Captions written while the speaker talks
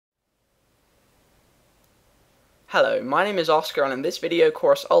Hello, my name is Oscar, and in this video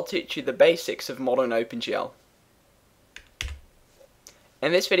course I'll teach you the basics of modern OpenGL.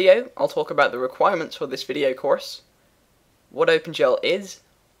 In this video I'll talk about the requirements for this video course, what OpenGL is,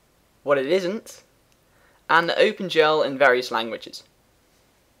 what it isn't, and OpenGL in various languages.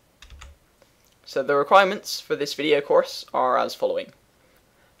 So the requirements for this video course are as following.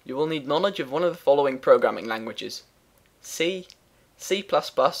 You will need knowledge of one of the following programming languages: C, C++,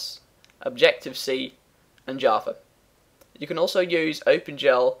 Objective-C, and Java. You can also use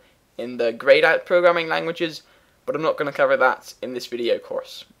OpenGL in the grayed out programming languages, but I'm not going to cover that in this video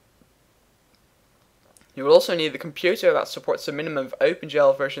course. You will also need the computer that supports a minimum of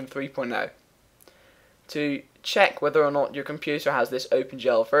OpenGL version 3.0. To check whether or not your computer has this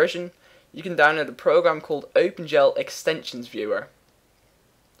OpenGL version, you can download a program called OpenGL Extensions Viewer.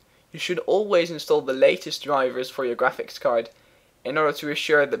 You should always install the latest drivers for your graphics card in order to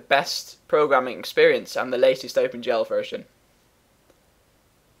assure the best programming experience and the latest OpenGL version.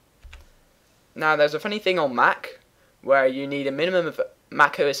 Now there's a funny thing on Mac where you need a minimum of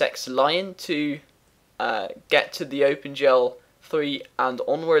Mac OS X Lion to get to the OpenGL 3 and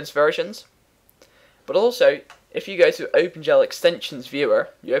onwards versions. But also, if you go to OpenGL Extensions Viewer,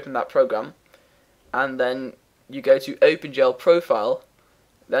 you open that program, and then you go to OpenGL Profile,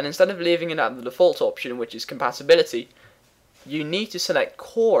 then instead of leaving it at the default option, which is compatibility, you need to select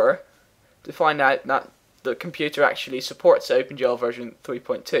Core to find out that the computer actually supports OpenGL version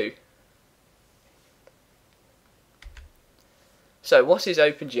 3.2. So what is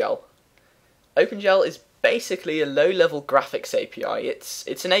OpenGL? OpenGL is basically a low-level graphics API.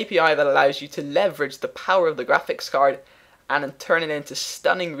 It's an API that allows you to leverage the power of the graphics card and turn it into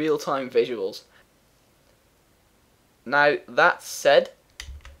stunning real-time visuals. Now that said,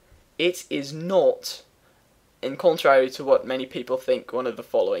 it is not, in contrary to what many people think, one of the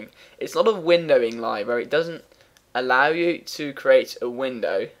following. It's not a windowing library. It doesn't allow you to create a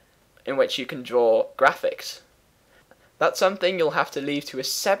window in which you can draw graphics. That's something you'll have to leave to a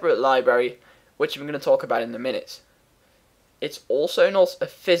separate library, which I'm going to talk about in a minute. It's also not a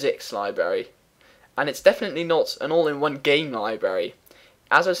physics library, and it's definitely not an all-in-one game library.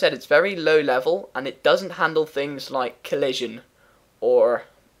 As I said, it's very low level, and it doesn't handle things like collision or,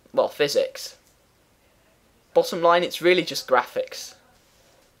 well, physics. Bottom line, it's really just graphics.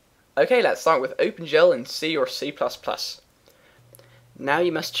 Okay, let's start with OpenGL in C or C++. Now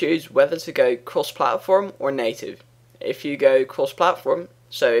you must choose whether to go cross-platform or native. If you go cross-platform,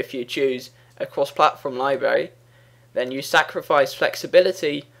 so if you choose a cross-platform library, then you sacrifice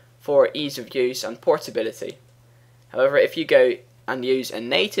flexibility for ease of use and portability. However, if you go and use a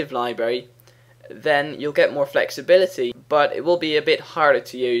native library, then you'll get more flexibility, but it will be a bit harder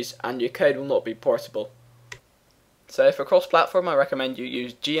to use and your code will not be portable. So for cross-platform, I recommend you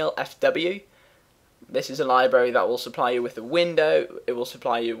use glfw. This is a library that will supply you with a window, it will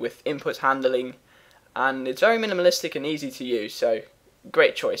supply you with input handling, and it's very minimalistic and easy to use, so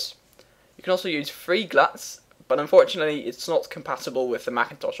great choice. You can also use FreeGLUTs, but unfortunately it's not compatible with the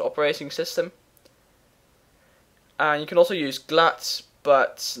Macintosh operating system. And you can also use GLUTs,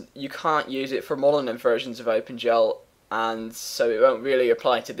 but you can't use it for modern versions of OpenGL, and so it won't really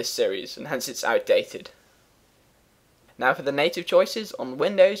apply to this series, and hence it's outdated. Now for the native choices, on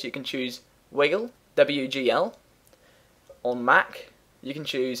Windows you can choose Wiggle, WGL. On Mac you can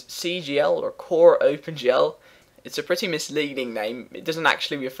choose CGL or Core OpenGL. It's a pretty misleading name. It doesn't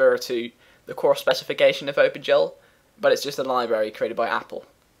actually refer to the core specification of OpenGL, but it's just a library created by Apple.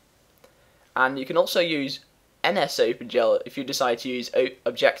 And you can also use NS OpenGL if you decide to use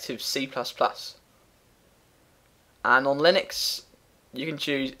Objective-C++. And on Linux you can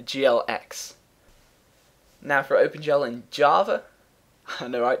choose GLX. Now for OpenGL in Java, I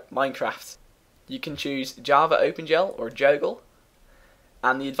know right, Minecraft, you can choose Java OpenGL or Jogle.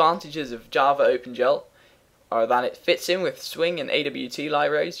 And the advantages of Java OpenGL are that it fits in with Swing and AWT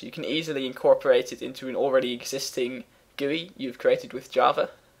libraries. You can easily incorporate it into an already existing GUI you've created with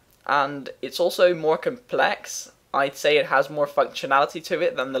Java. And it's also more complex. I'd say it has more functionality to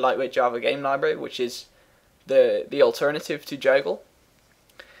it than the lightweight Java game library, which is the alternative to Jogle.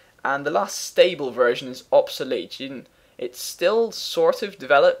 And the last stable version is obsolete. It's still sort of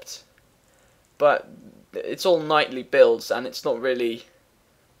developed, but it's all nightly builds and it's not really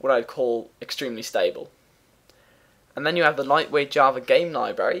what I'd call extremely stable. And then you have the lightweight Java game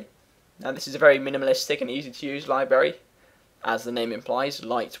library. Now this is a very minimalistic and easy to use library, as the name implies,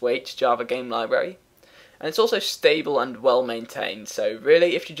 lightweight Java game library. And it's also stable and well maintained, so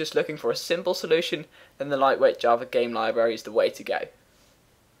really if you're just looking for a simple solution, then the lightweight Java game library is the way to go.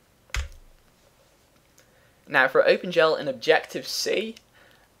 Now for OpenGL in Objective-C,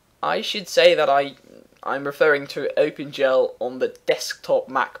 I should say that I I'm referring to OpenGL on the desktop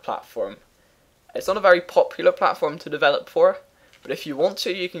Mac platform. It's not a very popular platform to develop for, but if you want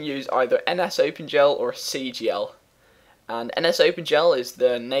to, you can use either NSOpenGL or CGL. And NSOpenGL is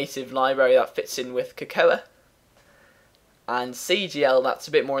the native library that fits in with Cocoa. And CGL, that's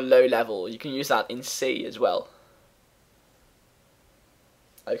a bit more low level. You can use that in C as well.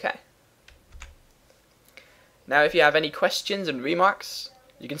 Okay. Now if you have any questions and remarks,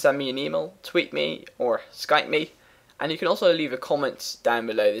 you can send me an email, tweet me, or Skype me. And you can also leave a comment down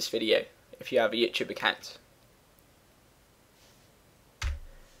below this video if you have a YouTube account.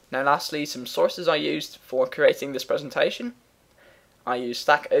 Now lastly, some sources I used for creating this presentation. I used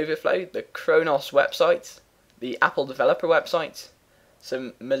Stack Overflow, the Kronos website, the Apple developer website,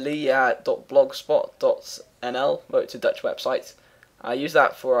 some melia.blogspot.nl, well, it's a Dutch website. I used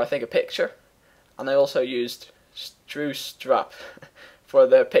that for, I think, a picture, and I also used Strustrup for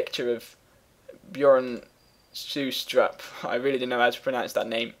the picture of Bjorn Strustrup. I really don't know how to pronounce that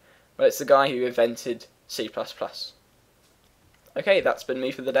name, but it's the guy who invented C++. Okay, that's been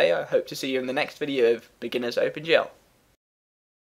me for the day. I hope to see you in the next video of Beginners OpenGL.